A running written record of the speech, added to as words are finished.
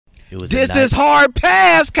This is hard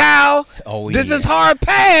pass, Kyle. Oh, this is hard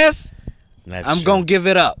pass. I'm going to give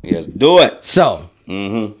it up. Yes, do it. So,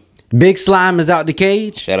 Big Slime is out the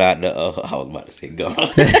cage. Shout out to, I was about to say Gunna.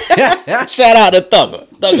 Shout out to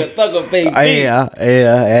Thugger, baby. Yeah.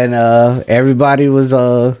 And everybody was,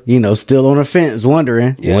 still on the fence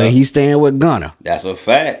wondering when he's staying with Gunna. That's a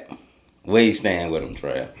fact. Where he staying with him,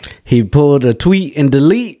 Trav? He pulled a tweet and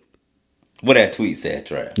delete. What that tweet said,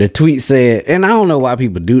 Trav? The tweet said, and I don't know why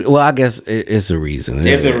people do. Well, I guess it's a reason.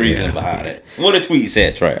 There's a reason behind it. What the tweet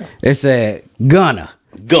said, Trav? It said, Gunna,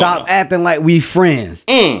 stop acting like we friends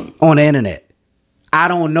on the internet. I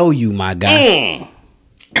don't know you, my guy.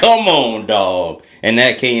 Come on, dog. And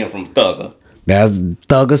that came from Thugger. That's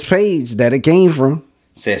Thugger's page that it came from.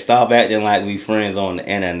 Said, stop acting like we friends on the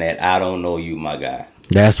internet. I don't know you, my guy.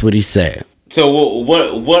 That's what he said. So what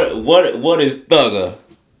is Thugger,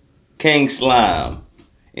 King Slime,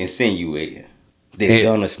 insinuating? Did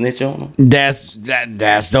Gunna snitch on him? That's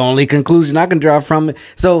the only conclusion I can draw from it.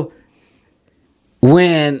 So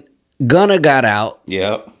when Gunna got out,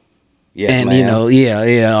 yes, and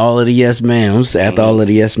ma'am. all of the yes ma'ams. After all of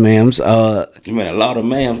the yes ma'ams, you mean a lot of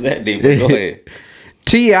ma'ams that day. But go ahead.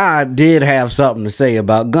 T.I. did have something to say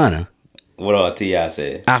about Gunna. What all T.I.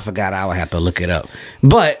 said? I forgot. I would have to look it up.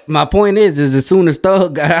 But my point is as soon as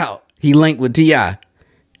Thug got out, he linked with T.I.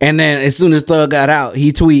 And then as soon as Thug got out,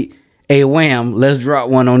 he tweet, "Hey, Wham, let's drop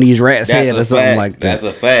one on these rats' head," or something like that. That's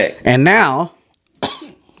a fact. And now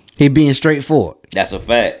he being straightforward. That's a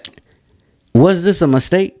fact. Was this a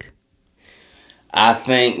mistake? I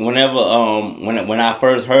think whenever when I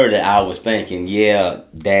first heard it, I was thinking,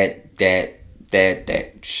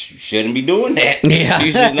 that shouldn't be doing that. Yeah.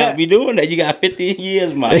 You should not be doing that. You got 15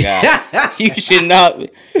 years, my guy. You should not be.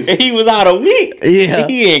 And he was out a week. Yeah.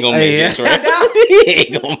 He ain't gonna make this, right? He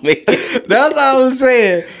ain't gonna make it. That's all I was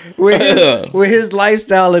saying. With his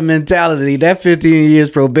lifestyle and mentality, that 15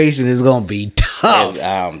 years probation is gonna be tough.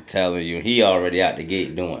 I'm telling you, he already out the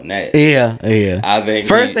gate doing that. Yeah. I think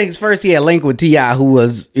first things first, he had linked with T.I., who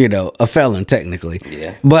was, a felon technically.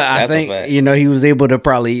 Yeah. But I think, he was able to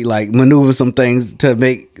probably maneuver some things to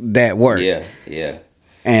make that work. Yeah.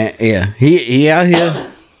 And he out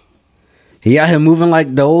here. He out here moving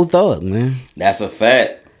like the old Thug, man. That's a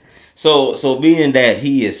fact. So being that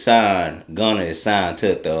he is signed, Gunna is signed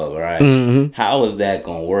to Thug, right? Mm-hmm. How is that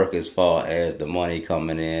gonna work as far as the money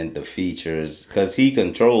coming in, the features? Because he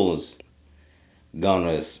controls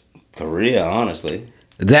Gunna's career, honestly.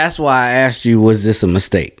 That's why I asked you, was this a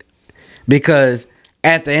mistake? Because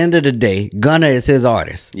at the end of the day, Gunna is his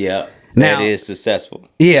artist. Yeah. Now, that is successful.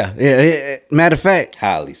 Yeah. Matter of fact,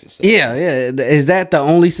 highly successful. Yeah. Is that the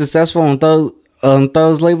only successful on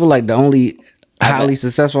Thug's label? Like the only highly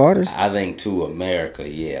successful artist? I think to America,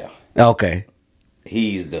 yeah. Okay.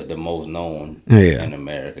 He's the most known in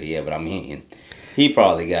America, yeah. But I mean, he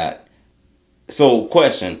probably got. So,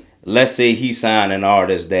 question: let's say he signed an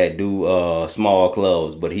artist that do small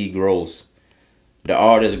clubs, but the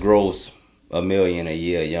artist gross $1 million a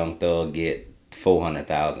year. Young Thug get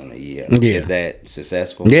 400,000 a year. Yeah. Is that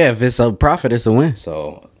successful? Yeah, if it's a profit, it's a win.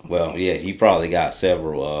 So, well, yeah, he probably got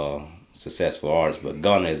several successful artists, but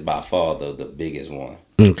Gunna is by far the biggest one.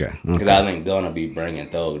 Okay. Because I think Gunna be bringing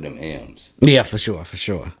Thug them M's. Yeah, for sure.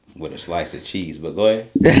 With a slice of cheese, but go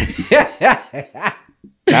ahead.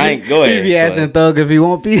 Go ahead. He be asking Thug if he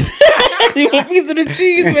want piece. You want a piece of the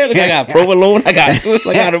cheese, man? Like, I got provolone, I got Swiss,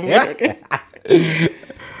 I got American.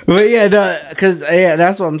 But because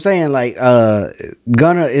that's what I'm saying. Like,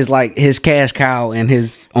 Gunna is like his cash cow and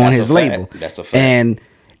his label. That's a fact. And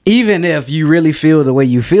even if you really feel the way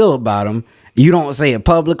you feel about him, you don't say it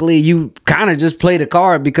publicly. You kind of just play the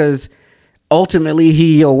card because ultimately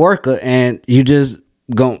he your worker, and you just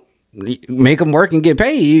gonna make him work and get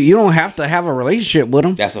paid. You don't have to have a relationship with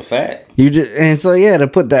him. That's a fact. To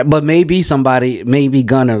put that. But maybe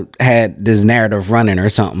Gunna had this narrative running or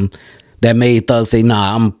something that made Thug say,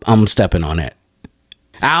 "Nah, I'm stepping on that."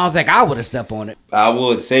 I don't think I would have stepped on it. I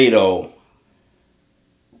would say though,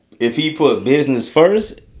 if he put business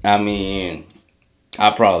first, I mean,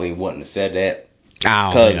 I probably wouldn't have said that.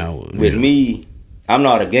 Because with me, I'm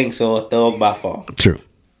not a gangster or Thug by far. True.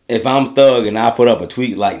 If I'm Thug and I put up a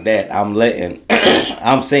tweet like that,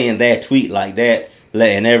 I'm saying that tweet like that,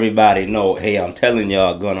 letting everybody know, hey, I'm telling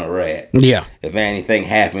y'all Gunna rat. Yeah. If anything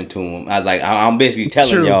happened to him, I'm basically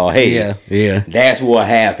telling y'all, hey, yeah, that's what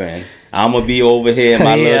happened. I'm gonna be over here in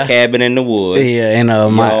my little cabin in the woods. Yeah,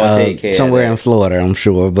 in somewhere in Florida, I'm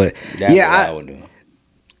sure. But that's what I would do.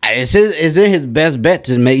 Is it his best bet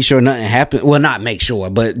to make sure nothing happens? Well, not make sure,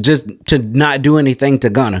 but just to not do anything to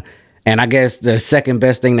Gunna. And I guess the second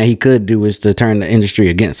best thing that he could do is to turn the industry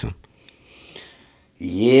against him.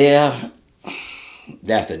 Yeah,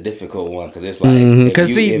 that's a difficult one because it's like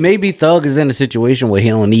because maybe Thug is in a situation where he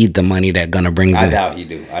don't need the money that Gunna brings in. I doubt he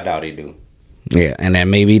do. Yeah, and then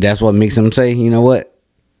maybe that's what makes him say, you know what,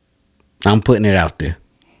 I'm putting it out there.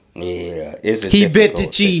 Yeah, it's a he bit the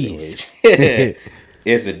cheese.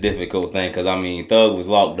 It's a difficult thing because I mean Thug was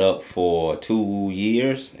locked up for 2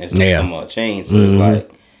 years and some change, so it's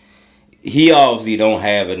like he obviously don't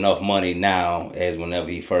have enough money now as whenever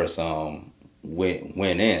he first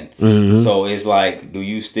went in. So it's like, do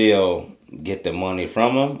you still get the money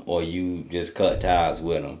from him or you just cut ties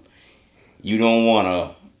with him? You don't want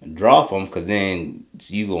to drop him because then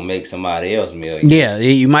you gonna make somebody else millions. Yeah,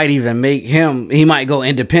 you might even make him. He might go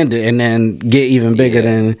independent and then get even bigger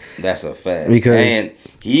than. That's a fact. And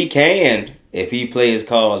he can, if he plays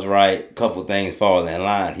cards right, couple things fall in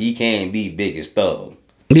line. He can be biggest Thug.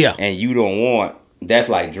 Yeah, and you don't want. That's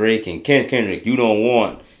like Drake and Kendrick. You don't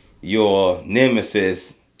want your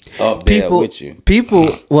nemesis up there with you.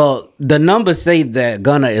 Well, the numbers say that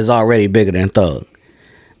Gunna is already bigger than Thug.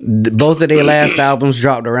 Both of their last albums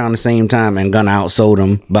dropped around the same time, and Gunna outsold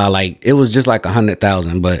them by it was just like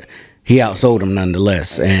 100,000, but he outsold them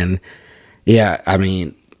nonetheless. And yeah, I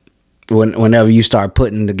mean, whenever you start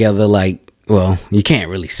putting together well, you can't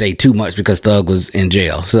really say too much because Thug was in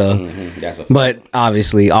jail. So, but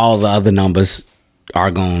obviously all the other numbers are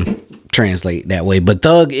going to translate that way. But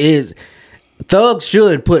Thug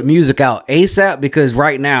should put music out ASAP because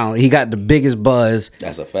right now he got the biggest buzz.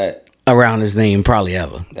 That's a fact. Around his name probably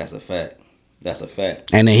ever. That's a fact.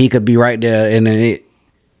 And then he could be right there and then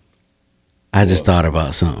I just thought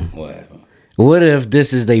about something. What happened? What if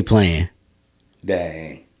this is they plan?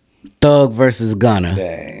 Dang. Thug versus Gunna.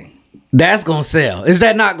 Dang. That's gonna sell. Is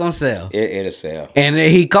that not gonna sell? It'll sell. And then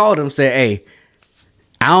he called him, said, "Hey,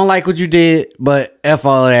 I don't like what you did, but F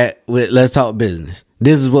all of that. Let's talk business.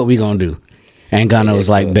 This is what we gonna do." And Gunna was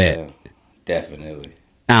like, "Bet." Sell. Definitely.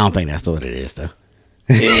 I don't think that's what it is, though.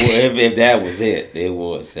 If that was it, it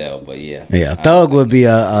would sell. But yeah. Yeah, Thug would be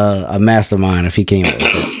a mastermind if he came up with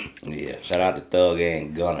it. Yeah, shout out to Thug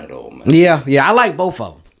and Gunna though, man. Yeah, I like both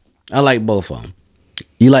of them.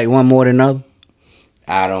 You like one more than another?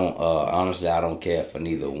 I don't, honestly, I don't care for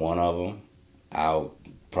neither one of them. I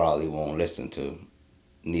probably won't listen to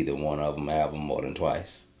neither one of them album more than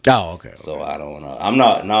twice. Oh, okay. So I don't know. I'm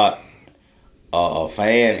not a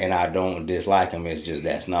fan, and I don't dislike them. It's just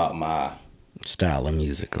that's not my style of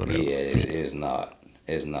music or whatever. Yeah, it's not.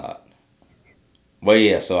 It's not. But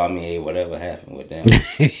yeah, so I mean, hey, whatever happened with them.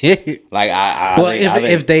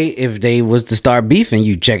 If they was to start beefing,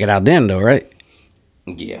 you check it out then, though, right?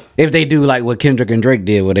 Yeah. If they do like what Kendrick and Drake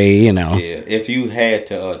did, where they, Yeah. If you had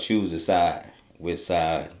to choose a side, which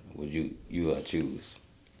side would you choose?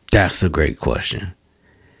 That's a great question.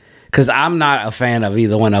 Because I'm not a fan of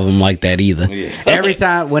either one of them like that either. Yeah. Every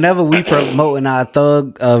time, whenever we promoting our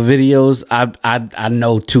Thug videos, I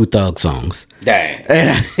know 2 Thug songs. Dang.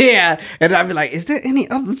 And I'd be like, is there any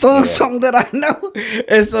other Thug song that I know?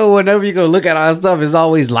 And so whenever you go look at our stuff, it's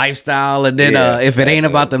always lifestyle. And then if it ain't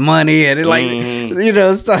about the money, and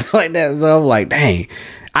it stuff like that. So I'm like, dang.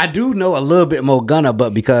 I do know a little bit more Gunna,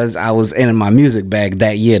 but because I was in my music bag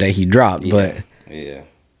that year that he dropped. But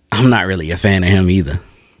I'm not really a fan of him either.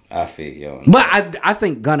 I feel you. But I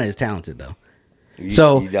think Gunna is talented though. You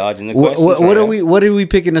dodging the question, what are we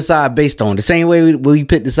picking the side based on? The same way we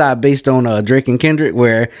picked the side based on Drake and Kendrick,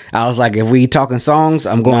 where I was like, if we talking songs,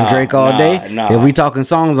 I'm going Drake all day. If we talking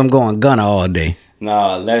songs, I'm going Gunna all day.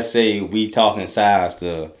 Let's say we talking sides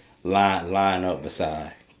to line up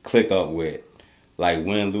beside, click up with, like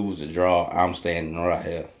win, lose, or draw. I'm standing right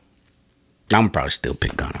here. I'm probably still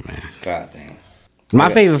pick Gunna, man. God damn.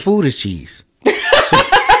 My favorite food is cheese.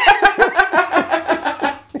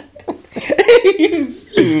 You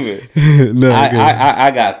stupid. No, I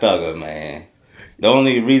got Thugger, man. The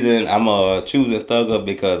only reason I'm choosing Thugger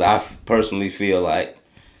because I personally feel like,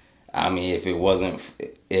 I mean, if it was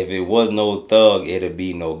no Thug, it'd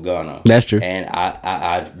be no Gunna. That's true. And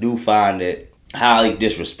I do find it highly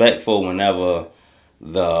disrespectful whenever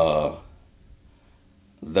the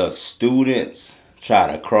students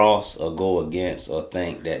try to cross or go against or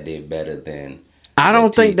think that they're better than. I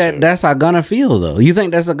don't think that's how Gunna feel though. You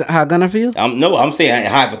think that's how Gunna feel? No, I'm saying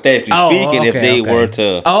hypothetically speaking, if they were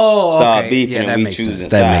to start beefing and we choosing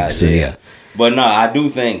sides, But no, I do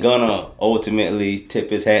think Gunna ultimately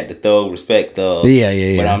tip his hat to Thug, respect Thug.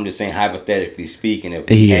 Yeah. But I'm just saying hypothetically speaking, if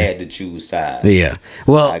we had to choose sides,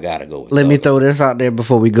 well, I gotta go with let Thug. me throw this out there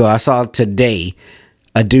before we go. I saw today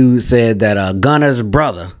a dude said that Gunna's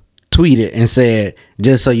brother tweeted and said,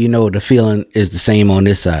 "Just so you know, the feeling is the same on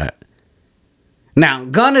this side." Now,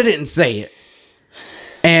 Gunna didn't say it,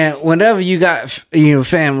 And whenever you got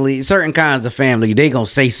family, certain kinds of family, they gonna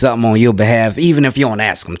say something on your behalf, even if you don't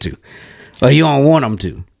ask them to, or you don't want them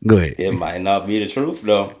to. Go ahead. It might not be the truth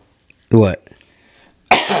though. What?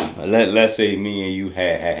 Let's say me and you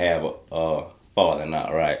have a falling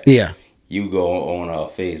out, right? Yeah. You go on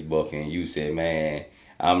Facebook and you say, man,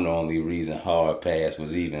 I'm the only reason Hard Pass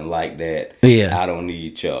was even like that. Yeah. I don't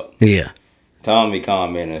need Chuck. Yeah. Tommy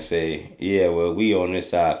comment and say, yeah, well, we on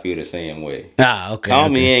this side feel the same way. Ah, okay.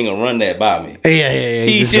 Tommy ain't gonna run that by me. Yeah.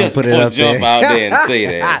 He just gonna jump out there and say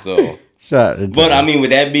that. So, but I mean,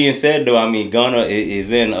 with that being said, though, I mean, Gunna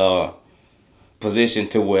is in a position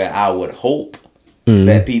to where I would hope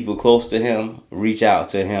that people close to him reach out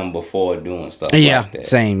to him before doing stuff like that.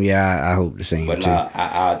 Same. Yeah, I hope the same. But too. nah,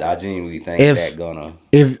 I genuinely think that Gunna.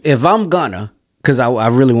 If I'm Gunna, because I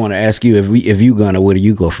really want to ask you if you Gunna, where do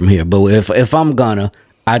you go from here? But if I'm Gunna,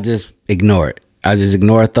 I just ignore it. I just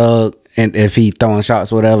ignore Thug, and if he throwing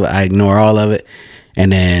shots, whatever, I ignore all of it,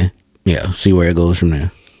 and then see where it goes from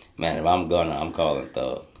there. Man, if I'm Gunna, I'm calling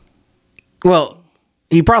Thug. Well,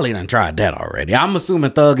 he probably done tried that already. I'm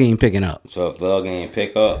assuming Thug ain't picking up. So if Thug ain't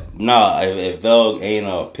pick up, if Thug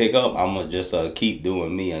ain't pick up, I'm gonna just keep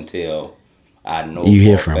doing me until I know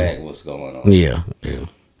for a fact what's going on. Yeah.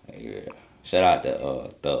 Shout out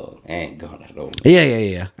to Thug and Gunna though.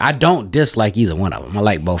 Yeah. I don't dislike either one of them. I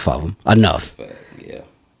like both of them enough. Yeah.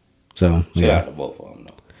 So shout out to both of them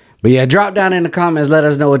though. But yeah, drop down in the comments. Let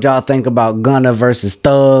us know what y'all think about Gunna versus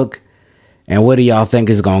Thug, and what do y'all think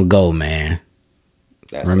is gonna go, man.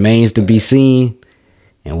 Remains to be seen,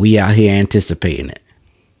 and we out here anticipating it.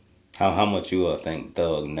 How much you think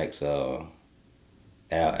Thug next album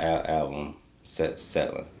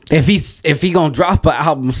selling? If he gonna drop an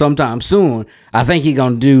album sometime soon, I think he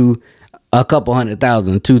gonna do a couple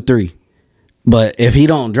 100,000, 2-3. But if he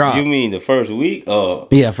don't drop, you mean the first week?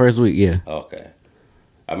 Yeah, first week. Yeah. Okay.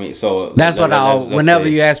 I mean, so that's what whenever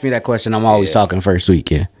you ask me that question, I'm always talking first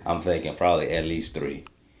week. Yeah. I'm thinking probably at least 3,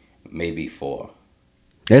 maybe 4.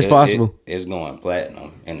 It's possible. It's going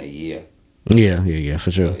platinum in a year. Yeah,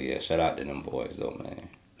 for sure. So, shout out to them boys though, man.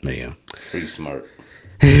 Yeah. Free Smirk.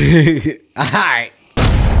 All right.